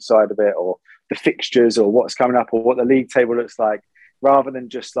technical side of it, or the fixtures, or what's coming up, or what the league table looks like, rather than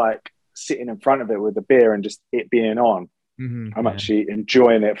just like sitting in front of it with a beer and just it being on. I'm actually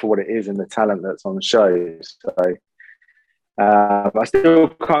enjoying it for what it is and the talent that's on the show. So I still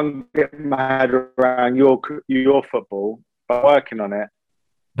can't get my head around your football, but working on it.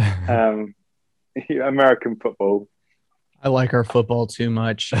 American football. I like our football too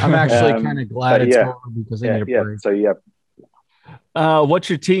much. I'm actually kind of glad it's over because I need a break. So what's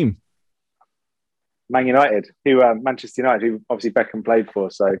your team? Man United, Manchester United, who obviously Beckham played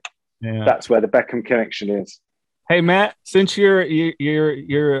for. So that's where the Beckham connection is. Hey Matt, since you're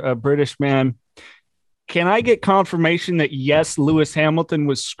a British man, can I get confirmation that yes, Lewis Hamilton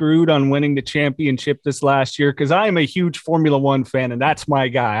was screwed on winning the championship this last year? Because I am a huge Formula One fan, and that's my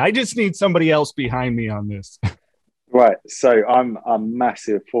guy. I just need somebody else behind me on this. Right. So I'm a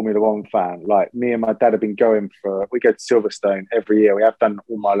massive Formula One fan. Like me and my dad have been we go to Silverstone every year. We have done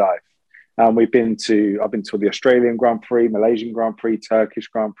all my life. I've been to the Australian Grand Prix, Malaysian Grand Prix, Turkish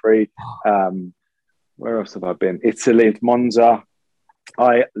Grand Prix. Where else have I been? Italy, Monza.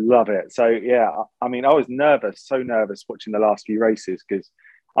 I love it. So yeah, I mean, I was so nervous watching the last few races because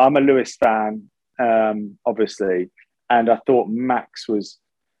I'm a Lewis fan, obviously, and I thought Max was,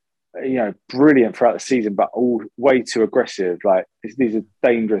 brilliant throughout the season, but all way too aggressive. Like these are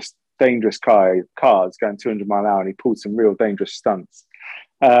dangerous cars going 200 mile an hour, and he pulled some real dangerous stunts.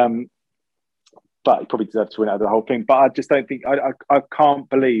 But he probably deserved to win out of the whole thing. But I just don't think I can't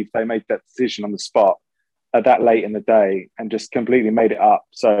believe they made that decision on the spot that late in the day and just completely made it up.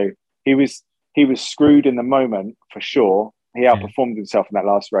 So he was screwed in the moment for sure. He outperformed himself in that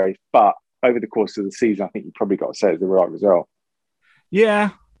last race, but over the course of the season, I think you probably got to say it's the right result.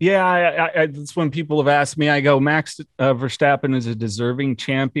 Yeah. That's when people have asked me. I go, Max Verstappen is a deserving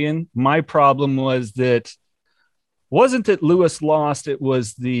champion. My problem was that wasn't that Lewis lost; it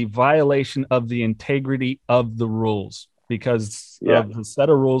was the violation of the integrity of the rules. Because of the set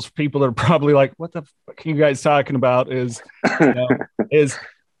of rules, people are probably like, "What the fuck are you guys talking about?" Is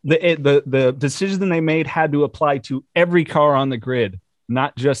the decision they made had to apply to every car on the grid,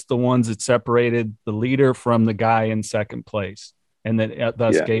 not just the ones that separated the leader from the guy in second place, and that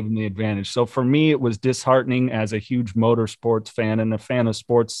thus gave him the advantage. So for me, it was disheartening as a huge motorsports fan and a fan of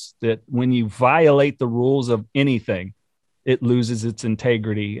sports that when you violate the rules of anything, it loses its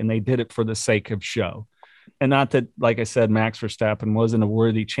integrity, and they did it for the sake of show. And not that, like I said, Max Verstappen wasn't a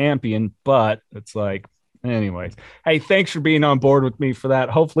worthy champion, but it's like, anyways. Hey, thanks for being on board with me for that.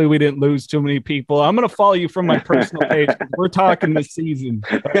 Hopefully we didn't lose too many people. I'm going to follow you from my personal page. We're talking this season.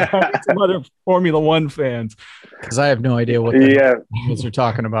 Some other Formula One fans. Because I have no idea what the are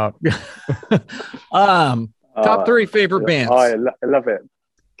talking about. Top three favorite bands. I love it.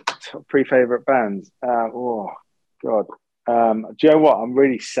 Top three favorite bands. Oh, God. Do you know what? I'm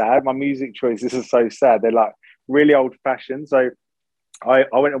really sad. My music choices are so sad. They're like really old fashioned. So I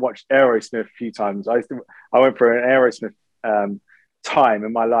went and watched Aerosmith a few times. I went for an Aerosmith time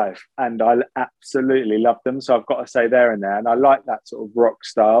in my life, and I absolutely loved them. So I've got to say they're in there, and I like that sort of rock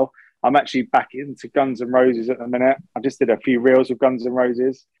style. I'm actually back into Guns N' Roses at the minute. I just did a few reels with Guns N'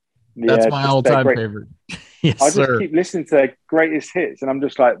 Roses. That's my all-time favorite. Yes, I just keep listening to their greatest hits, and I'm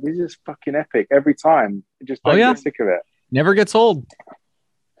just like, this is fucking epic every time. I just don't get sick of it. Never gets old.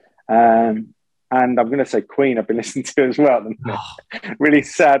 And I'm going to say Queen I've been listening to as well. Really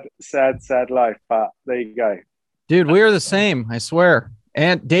sad life, but there you go. Dude, we are the same, I swear.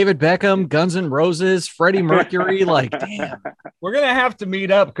 And David Beckham, Guns N' Roses, Freddie Mercury, like, damn. We're going to have to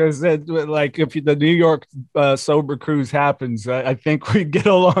meet up because, like, if the New York sober cruise happens, I think we get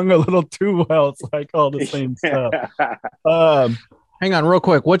along a little too well. It's like all the same stuff. Hang on real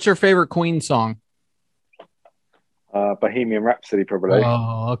quick. What's your favorite Queen song? Bohemian Rhapsody, probably.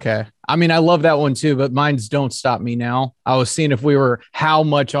 Oh, okay. I mean, I love that one too, but mine's Don't Stop Me Now. I was seeing if we were how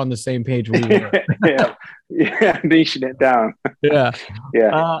much on the same page we were. Niching it down. Yeah.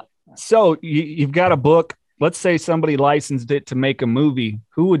 So you've got a book. Let's say somebody licensed it to make a movie.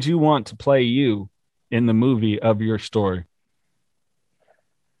 Who would you want to play you in the movie of your story?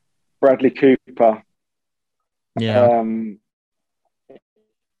 Bradley Cooper. Yeah.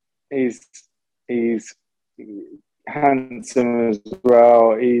 He's handsome as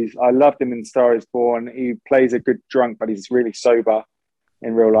well. I loved him in Star is Born. He plays a good drunk, but he's really sober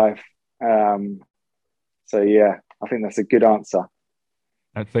in real life. So yeah, I think that's a good answer.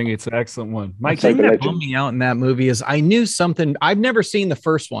 I think it's an excellent one. My thing that bummed me out in that movie is I knew something. I've never seen the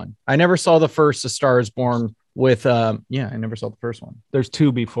first one. I never saw the first A Star is Born with I never saw the first one. There's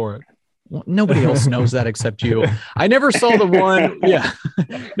two before it. Well, nobody else knows that except you. I never saw the one. Yeah,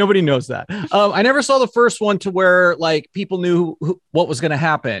 nobody knows that. I never saw the first one to where like people knew what was going to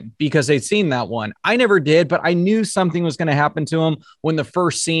happen because they'd seen that one. I never did, but I knew something was going to happen to him when the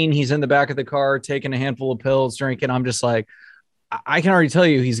first scene, he's in the back of the car taking a handful of pills, drinking. I'm just like, I can already tell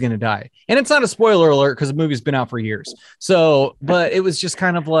you he's going to die. And it's not a spoiler alert because the movie's been out for years. So, but it was just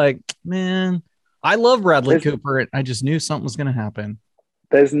kind of like, man, I love Bradley Cooper. And I just knew something was going to happen.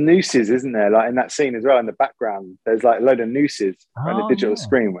 There's nooses, isn't there? Like in that scene as well, in the background, there's like a load of nooses on the digital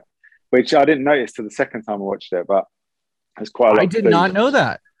screen, which I didn't notice till the second time I watched it, but there's quite a lot. I did not know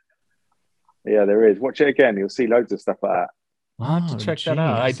that. Yeah, there is. Watch it again. You'll see loads of stuff like that. I'll have to check that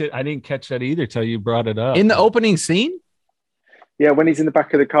out. I didn't catch that either till you brought it up. In the opening scene? Yeah, when he's in the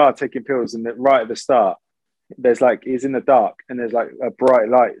back of the car taking pills and right at the start, there's like, he's in the dark and there's like a bright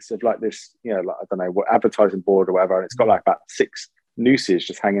lights of like this, you know, like, I don't know, what advertising board or whatever. And it's got like about 6 nooses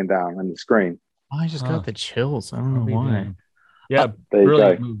just hanging down on the screen. Oh, I just got the chills. I don't know why. Yeah, there you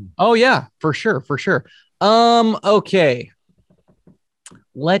go. Movie. Oh yeah, for sure. Okay.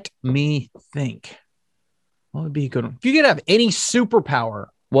 Let me think. What would be a good one? If you could have any superpower,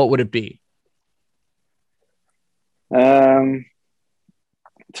 what would it be? To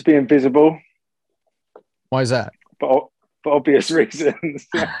be invisible. Why is that? For obvious reasons.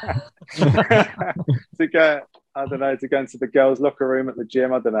 To go, I don't know, to go into the girls' locker room at the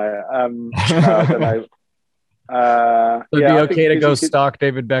gym. I don't know. I don't know. Would it be okay to go stalk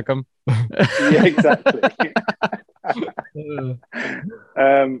David Beckham? Yeah, exactly.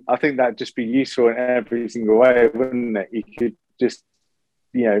 I think that'd just be useful in every single way, wouldn't it? You could just,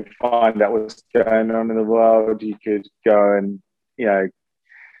 you know, find out what's going on in the world. You could go and, you know,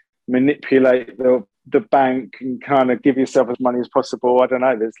 manipulate the bank and kind of give yourself as money as possible. I don't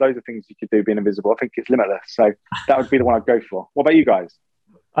know. There's loads of things you could do being invisible. I think it's limitless. So that would be the one I'd go for. What about you guys?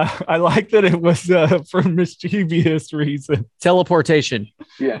 I like that it was for mischievous reason. Teleportation.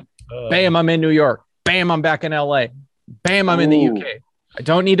 Yeah. Bam, I'm in New York. Bam, I'm back in LA. Bam, I'm in the UK. I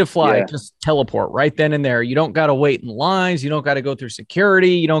don't need to fly. Yeah. Just teleport right then and there. You don't got to wait in lines. You don't got to go through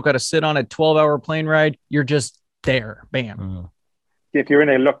security. You don't got to sit on a 12-hour plane ride. You're just there. Bam. If you're in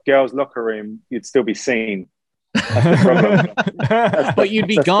a girls' locker room, you'd still be seen. That's the problem. But you'd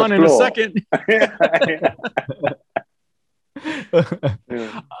be gone in a second.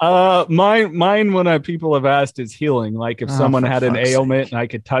 Mine when people have asked is healing. Like if someone had an ailment and I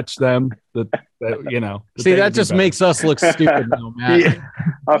could touch them, you know. See, that just makes us look stupid now, Matt.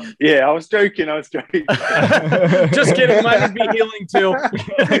 Yeah, I was joking. Just kidding. Mine would be healing too.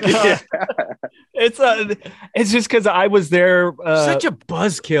 It's just because I was there. Such a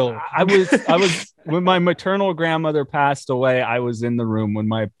buzzkill. I was when my maternal grandmother passed away. I was in the room when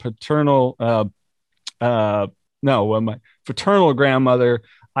my when my fraternal grandmother,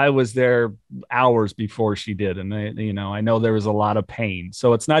 I was there hours before she did. And I know there was a lot of pain.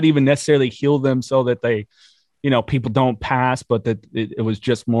 So it's not even necessarily heal them so that they, people don't pass, but that it was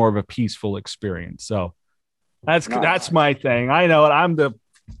just more of a peaceful experience. So that's my thing. I know it. I'm the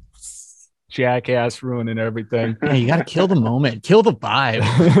jackass ruining everything. Yeah, you got to kill the moment, kill the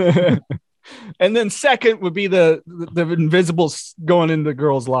vibe. And then second would be the invisibles going in the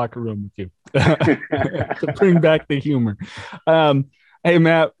girls' locker room with you to bring back the humor. Hey,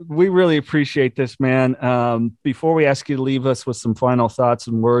 Matt, we really appreciate this, man. Before we ask you to leave us with some final thoughts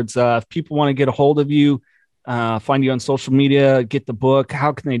and words, if people want to get a hold of you, find you on social media, get the book,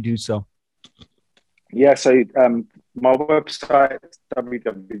 how can they do so? Yeah, so my website is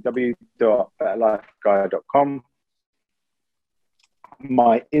www.betterlifeguy.com.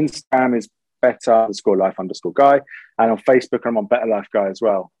 My Instagram is better_life_guy, and on Facebook I'm on Better Life Guy as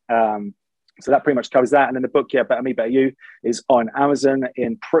well. So that pretty much covers that. And then the book, Better Me, Better You, is on Amazon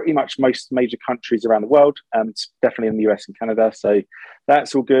in pretty much most major countries around the world. It's definitely in the US and Canada. So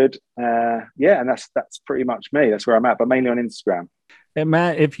that's all good. And that's pretty much me. That's where I'm at, but mainly on Instagram. And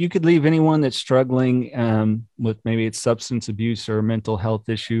Matt, if you could leave anyone that's struggling with maybe it's substance abuse or a mental health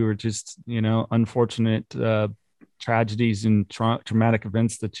issue or just, unfortunate tragedies and traumatic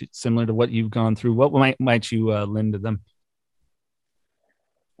events that similar to what you've gone through, what might you lend to them?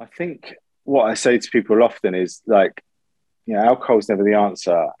 I think what I say to people often is alcohol is never the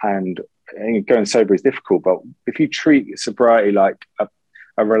answer, and going sober is difficult. But if you treat sobriety like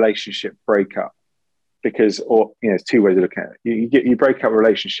a relationship breakup, because it's two ways of looking at it. You break up a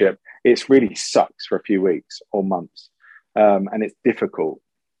relationship, it really sucks for a few weeks or months, and it's difficult.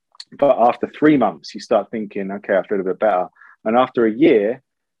 But after 3 months, you start thinking, okay, I feel a bit better. And after a year,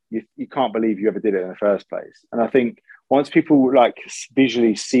 you can't believe you ever did it in the first place. And I think once people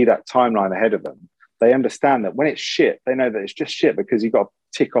visually see that timeline ahead of them, they understand that when it's shit, they know that it's just shit because you've got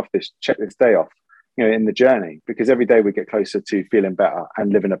to check this day off, in the journey, because every day we get closer to feeling better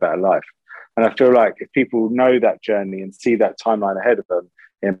and living a better life. And I feel like if people know that journey and see that timeline ahead of them,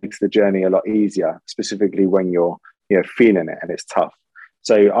 it makes the journey a lot easier, specifically when you're feeling it and it's tough.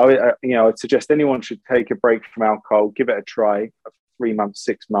 So I'd suggest anyone should take a break from alcohol, give it a try, 3 months,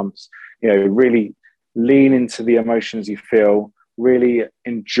 6 months, really lean into the emotions you feel, really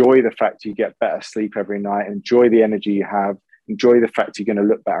enjoy the fact you get better sleep every night, enjoy the energy you have, enjoy the fact you're going to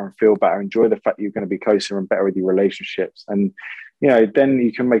look better and feel better, enjoy the fact you're going to be closer and better with your relationships. And, then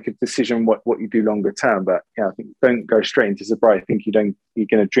you can make a decision what you do longer term. But I think don't go straight into sobriety. I think you're not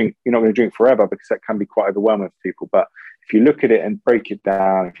going to drink forever, because that can be quite overwhelming for people. But if you look at it and break it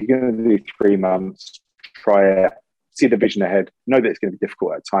down, if you're going to do 3 months, try it, see the vision ahead, know that it's going to be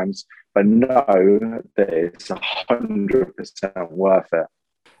difficult at times, but know that it's 100% worth it.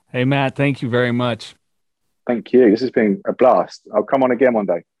 Hey, Matt, thank you very much. Thank you. This has been a blast. I'll come on again one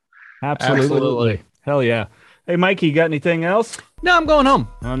day. Absolutely. Hell yeah. Hey, Mikey, you got anything else? No, I'm going home.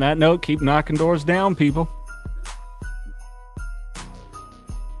 On that note, keep knocking doors down, people.